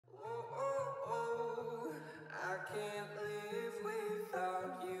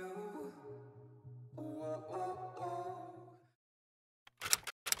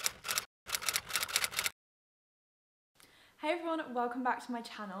welcome back to my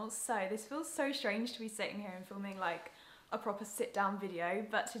channel. So this feels so strange to be sitting here and filming like a proper sit down video,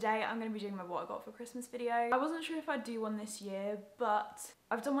 but today I'm going to be doing my what I got for Christmas video. I wasn't sure if I'd do one this year, but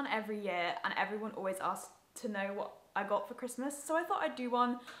I've done one every year and everyone always asks to know what I got for Christmas, so I thought I'd do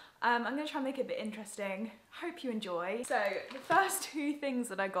one. I'm going to try and make it a bit interesting. Hope you enjoy. So the first two things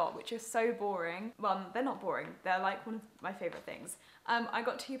that I got, which are so boring, well, they're not boring, they're like one of my favourite things. I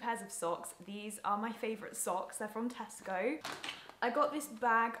got 2 pairs of socks. These are my favourite socks. They're from Tesco. I got this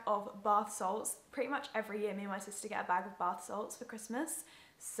bag of bath salts. Pretty much every year me and my sister get a bag of bath salts for Christmas.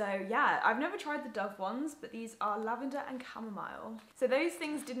 So yeah, I've never tried the Dove ones, but these are lavender and chamomile. So those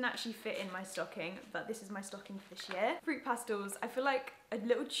things didn't actually fit in my stocking, but this is my stocking for this year. Fruit pastels. I feel like a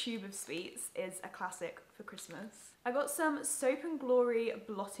little tube of sweets is a classic for Christmas. I got some Soap and Glory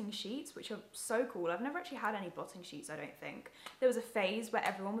blotting sheets, which are so cool. I've never actually had any blotting sheets, I don't think. There was a phase where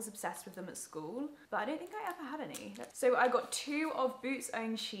everyone was obsessed with them at school, but I don't think I ever had any. So I got 2 of Boots'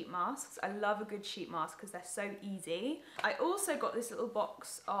 own sheet masks. I love a good sheet mask because they're so easy. I also got this little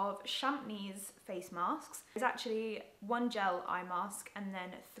box of Champneys face masks. There's actually 1 gel eye mask and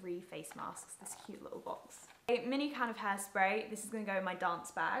then 3 face masks, this cute little box. A mini can of hairspray. This is going to go in my dance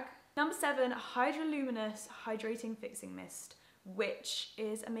bag. Number 7, Hydroluminous Hydrating Fixing Mist, which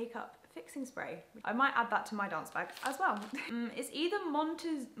is a makeup fixing spray. I might add that to my dance bag as well. It's either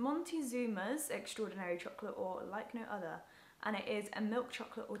Montezuma's Extraordinary Chocolate or Like No Other, and it is a milk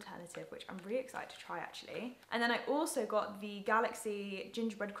chocolate alternative, which I'm really excited to try actually. And then I also got the Galaxy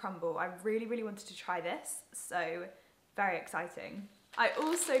Gingerbread Crumble. I really wanted to try this, so very exciting. I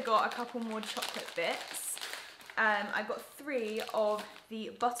also got a couple more chocolate bits. I got 3 of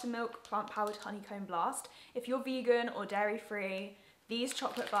the Buttermilk Plant Powered Honeycomb Blast. If you're vegan or dairy free, these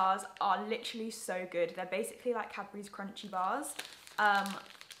chocolate bars are literally so good. They're basically like Cadbury's Crunchy bars.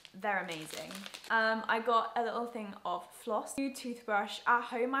 They're amazing. I got a little thing of floss, new toothbrush. At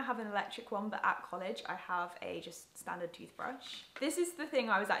home I have an electric one, but at college I have a just standard toothbrush. This is the thing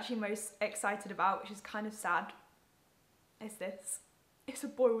I was actually most excited about, which is kind of sad. It's this. It's a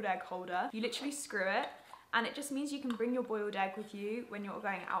boiled egg holder. You literally screw it, and it just means you can bring your boiled egg with you when you're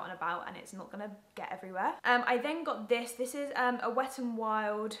going out and about and it's not gonna get everywhere. I then got this. This is a Wet n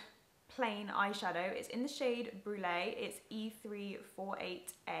Wild plain eyeshadow. It's in the shade Brulee. It's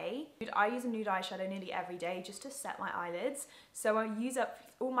E348A. I use a nude eyeshadow nearly every day just to set my eyelids. So I use up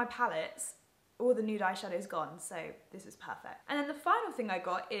all my palettes. All the nude eyeshadow is gone, so this is perfect. And then the final thing I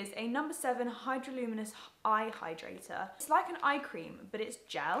got is a number 7 Hydroluminous Eye Hydrator. It's like an eye cream, but it's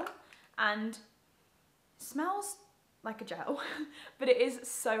gel and smells like a gel, but it is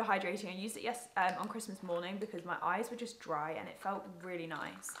so hydrating. I used it on Christmas morning because my eyes were just dry and it felt really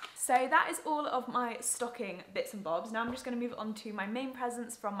nice. So that is all of my stocking bits and bobs. Now I'm just going to move on to my main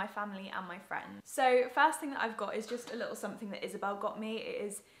presents from my family and my friends. So first thing that I've got is just a little something that Isabel got me. It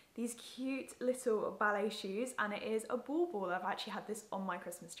is these cute little ballet shoes, and it is a ball. I've actually had this on my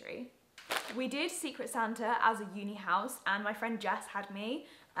Christmas tree. We did Secret Santa as a uni house, and my friend Jess had me.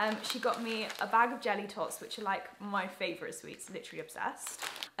 She got me a bag of jelly tots, which are like my favourite sweets, literally obsessed.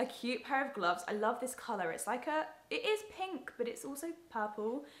 A cute pair of gloves. I love this colour. It's like it is pink, but it's also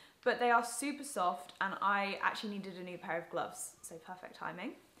purple, but they are super soft, and I actually needed a new pair of gloves, so perfect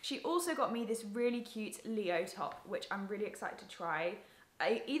timing. She also got me this really cute Leo top, which I'm really excited to try.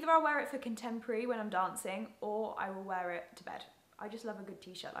 Either I'll wear it for contemporary when I'm dancing, or I will wear it to bed. I just love a good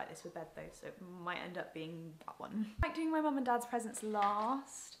t-shirt like this for bed though, so it might end up being that one. I like doing my mum and dad's presents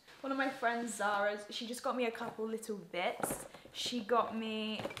last. One of my friends, Zara's, she just got me a couple little bits. She actually got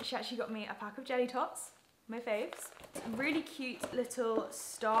me a pack of jelly tots, my faves. A really cute little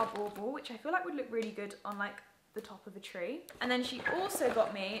star bauble, which I feel like would look really good on like the top of a tree. And then she also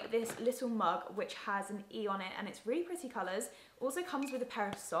got me this little mug which has an E on it, and it's really pretty colours. Also comes with a pair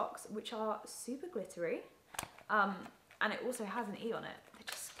of socks which are super glittery. And it also has an E on it. They're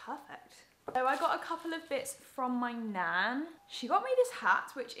just perfect. So I got a couple of bits from my nan. She got me this hat,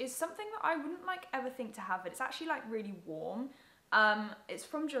 which is something that I wouldn't like ever think to have, but it's actually like really warm. It's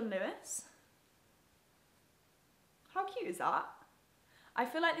from John Lewis. How cute is that? I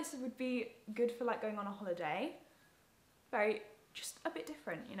feel like this would be good for like going on a holiday. Just a bit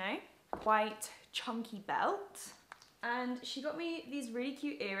different, you know? White chunky belt. And she got me these really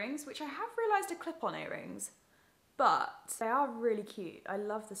cute earrings, which I have realised are clip-on earrings, but they are really cute. I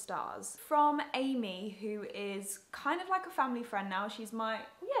love the stars. From Amy, who is kind of like a family friend now. She's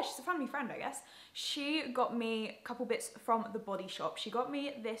a family friend, I guess. She got me a couple bits from the Body Shop. She got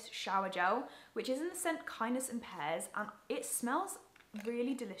me this shower gel, which is in the scent Kindness and Pears, and it smells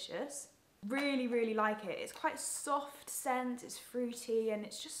really delicious. Really like it. It's quite soft scent, it's fruity, and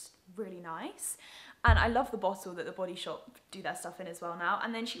it's just really nice. And I love the bottle that the Body Shop do their stuff in as well now.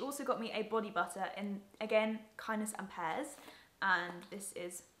 And then she also got me a body butter in, again, Kindness and Pears. And this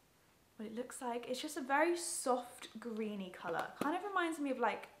is what it looks like. It's just a very soft greeny colour. Kind of reminds me of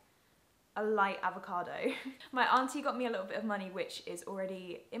like a light avocado. My auntie got me a little bit of money, which is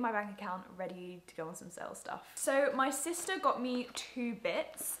already in my bank account, ready to go on some sale stuff. So my sister got me 2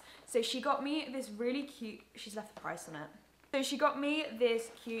 bits. So she got me this really cute, she's left the price on it. So she got me this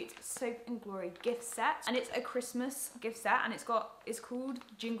cute Soap and Glory gift set, and it's a Christmas gift set, and it's called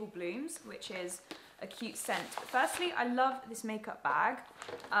Jingle Blooms, which is a cute scent. But firstly, I love this makeup bag.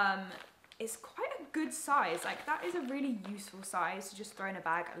 It's quite a good size. Like, that is a really useful size to just throw in a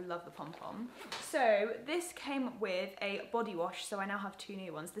bag. I love the pom-pom. So this came with a body wash, so I now have 2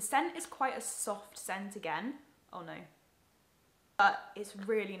 new ones. The scent is quite a soft scent again. Oh no. But it's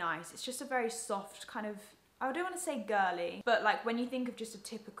really nice. It's just a very soft kind of, I don't want to say girly, but like when you think of just a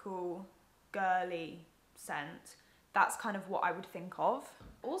typical girly scent, that's kind of what I would think of.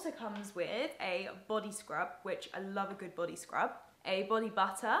 Also comes with a body scrub, which I love a good body scrub, a body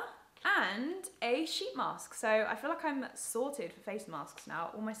butter, and a sheet mask. So I feel like I'm sorted for face masks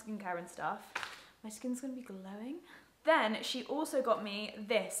now, all my skincare and stuff. My skin's gonna be glowing. Then she also got me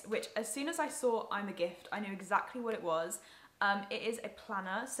this, which as soon as I saw I'm a Gift, I knew exactly what it was. It is a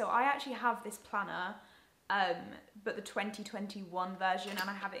planner. So I actually have this planner, but the 2021 version, and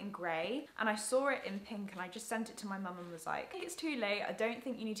I have it in grey. And I saw it in pink and I just sent it to my mum and was like, it's too late, I don't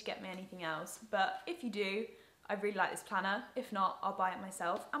think you need to get me anything else, but if you do, I really like this planner. If not, I'll buy it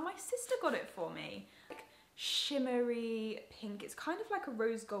myself. And my sister got it for me. Like shimmery pink. It's kind of like a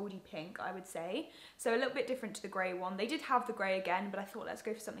rose goldy pink, I would say. So a little bit different to the grey one. They did have the grey again, but I thought let's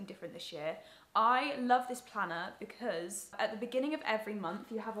go for something different this year. I love this planner because at the beginning of every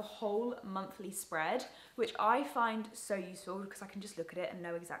month you have a whole monthly spread, which I find so useful because I can just look at it and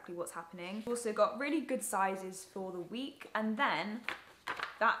know exactly what's happening. Also got really good sizes for the week, and then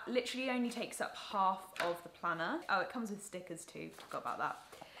that literally only takes up half of the planner. Oh, it comes with stickers too, forgot about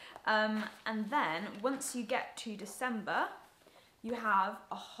that. And then once you get to December, you have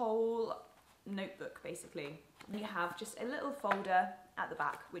a whole notebook basically. You have just a little folder at the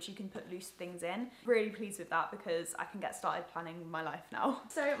back which you can put loose things in. Really pleased with that because I can get started planning my life now.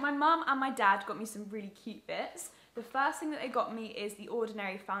 So my mum and my dad got me some really cute bits. The first thing that they got me is the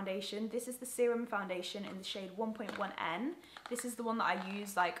Ordinary foundation. This is the serum foundation in the shade 1.1N. This is the one that I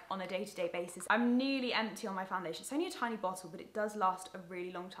use like on a day-to-day basis. I'm nearly empty on my foundation. It's only a tiny bottle, but it does last a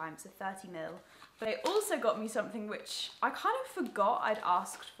really long time. It's a 30ml. But they also got me something which I kind of forgot I'd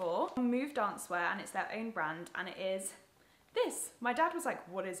asked for. Move Dancewear, and it's their own brand, and it is this. My dad was like,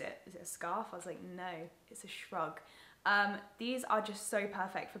 what is it? Is it a scarf? I was like, no, it's a shrug. These are just so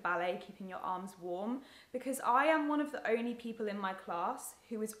perfect for ballet, keeping your arms warm, because I am one of the only people in my class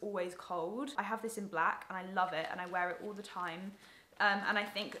who is always cold. I have this in black and I love it and I wear it all the time. And I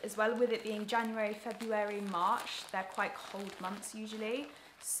think as well with it being January, February, March, they're quite cold months usually.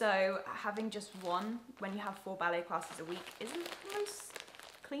 So having just one when you have 4 ballet classes a week isn't the most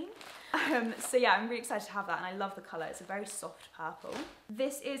clean. So yeah, I'm really excited to have that, and I love the colour. It's a very soft purple.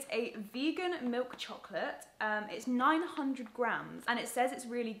 This is a vegan milk chocolate. It's 900 grams, and it says it's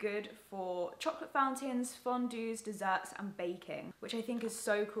really good for chocolate fountains, fondues, desserts, and baking, which I think is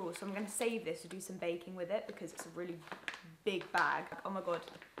so cool. So I'm going to save this to do some baking with it because it's a really big bag. Oh my god,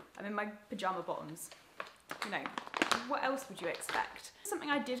 I'm in my pyjama bottoms. You know, what else would you expect? Something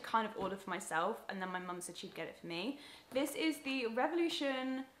I did kind of order for myself, and then my mum said she'd get it for me. This is the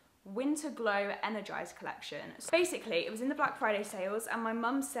Revolution Winter Glow Energized collection. So basically, it was in the Black Friday sales, and my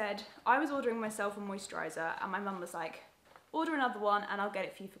mum said, I was ordering myself a moisturizer, and my mum was like, order another one and I'll get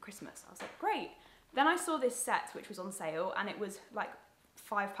it for you for Christmas. I was like, great. Then I saw this set which was on sale, and it was like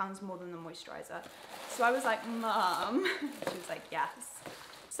 £5 more than the moisturizer. So I was like, Mum. She was like, yes.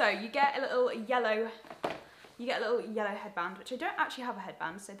 So you get a little yellow headband, which I don't actually have a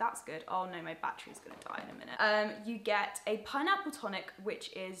headband, so that's good. Oh no, my battery's gonna die in a minute. You get a pineapple tonic, which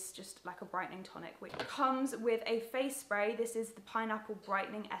is just like a brightening tonic, which comes with a face spray. This is the Pineapple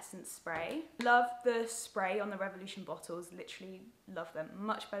Brightening Essence Spray. Love the spray on the Revolution bottles, literally love them.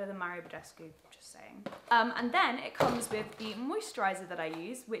 Much better than Mario Badescu, just saying. And then it comes with the moisturizer that I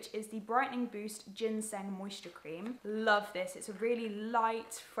use, which is the Brightening Boost Ginseng Moisture Cream. Love this, it's a really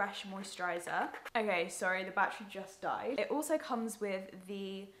light, fresh moisturizer. Okay, sorry, the battery just died. It also comes with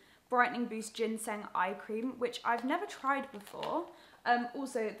the Brightening Boost Ginseng Eye Cream, which I've never tried before.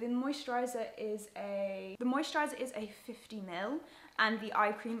 Also, the moisturizer is a 50ml, and the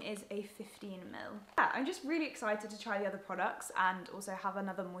eye cream is a 15ml. Yeah, I'm just really excited to try the other products and also have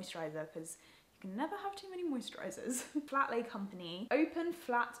another moisturizer because you can never have too many moisturizers. Flat Lay Company Open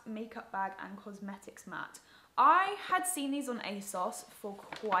Flat Makeup Bag and Cosmetics Mat. I had seen these on ASOS for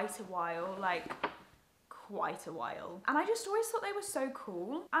quite a while, and I just always thought they were so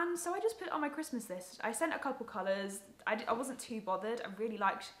cool, and so I just put it on my Christmas list. I sent a couple colours. I wasn't too bothered. I really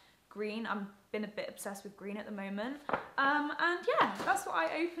liked green. I've been a bit obsessed with green at the moment, and yeah, that's what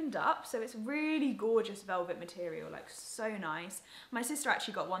I opened up. So it's really gorgeous velvet material, like so nice. My sister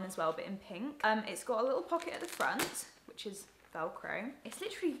actually got one as well, but in pink. It's got a little pocket at the front, which is Velcro. It's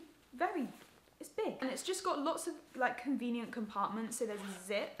literally it's big, and it's just got lots of like convenient compartments. So there's a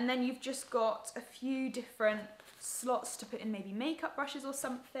zip, and then you've just got a few different slots to put in maybe makeup brushes or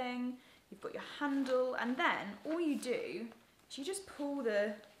something. You've got your handle, and then all you do is you just pull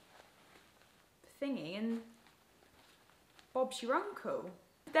the thingy and Bob's your uncle.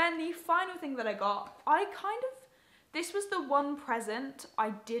 Then the final thing that I got, this was the one present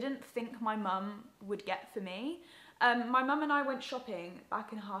I didn't think my mum would get for me. My mum and I went shopping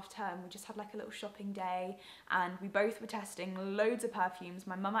back in half term. We just had like a little shopping day, and we both were testing loads of perfumes.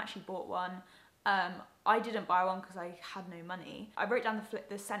 My mum actually bought one. I didn't buy one because I had no money. I wrote down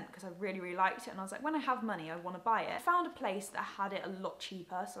the scent because I really, really liked it, and I was like, when I have money, I want to buy it. I found a place that had it a lot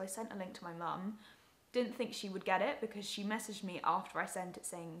cheaper, so I sent a link to my mum. Didn't think she would get it because she messaged me after I sent it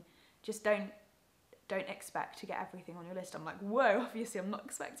saying, just don't expect to get everything on your list. I'm like, whoa, obviously I'm not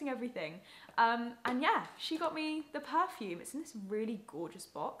expecting everything. And yeah, she got me the perfume. It's in this really gorgeous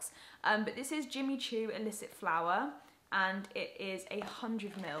box. But this is Jimmy Choo Illicit Flower, and it is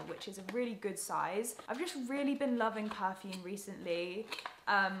 100ml, which is a really good size. I've just really been loving perfume recently.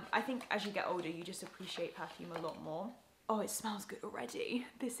 I think as you get older, you just appreciate perfume a lot more. Oh, it smells good already.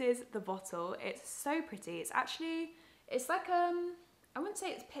 This is the bottle. It's so pretty. It's like, I wouldn't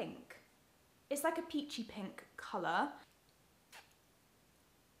say it's pink. It's like a peachy pink colour.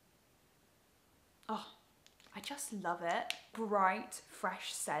 Oh, I just love it. Bright,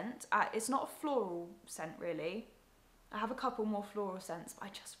 fresh scent. It's not a floral scent really. I have a couple more floral scents, but I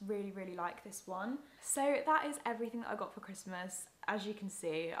just really, really like this one. So that is everything that I got for Christmas. As you can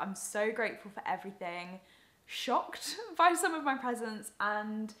see, I'm so grateful for everything. Shocked by some of my presents,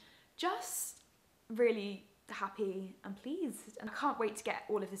 and just really happy and pleased, and I can't wait to get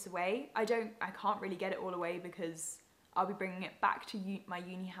all of this away. I can't really get it all away because I'll be bringing it back to my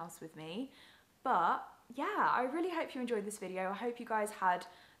uni house with me. But yeah, I really hope you enjoyed this video. I hope you guys had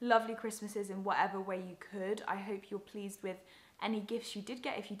lovely Christmases in whatever way you could. I hope you're pleased with any gifts you did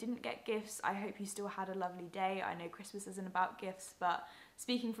get. If you didn't get gifts, I hope you still had a lovely day. I know Christmas isn't about gifts, but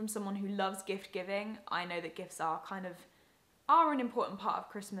speaking from someone who loves gift giving, I know that gifts are an important part of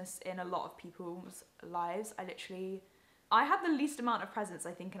Christmas in a lot of people's lives. I had the least amount of presents,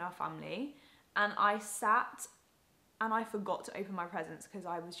 I think, in our family, and I sat and I forgot to open my presents because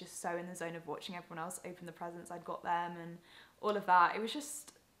I was just so in the zone of watching everyone else open the presents I'd got them and all of that.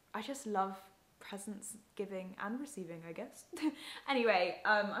 I just love presents giving and receiving, I guess. Anyway,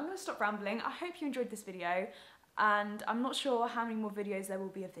 I'm gonna stop rambling. I hope you enjoyed this video, and I'm not sure how many more videos there will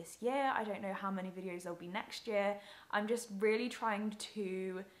be of this year. I don't know how many videos there'll be next year. I'm just really trying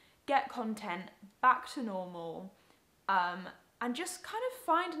to get content back to normal, and just kind of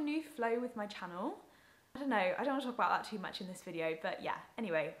find a new flow with my channel. I don't know, I don't want to talk about that too much in this video, but yeah,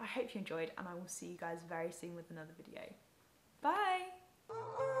 anyway, I hope you enjoyed, and I will see you guys very soon with another video. Bye!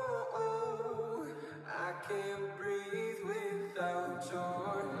 I can't breathe without your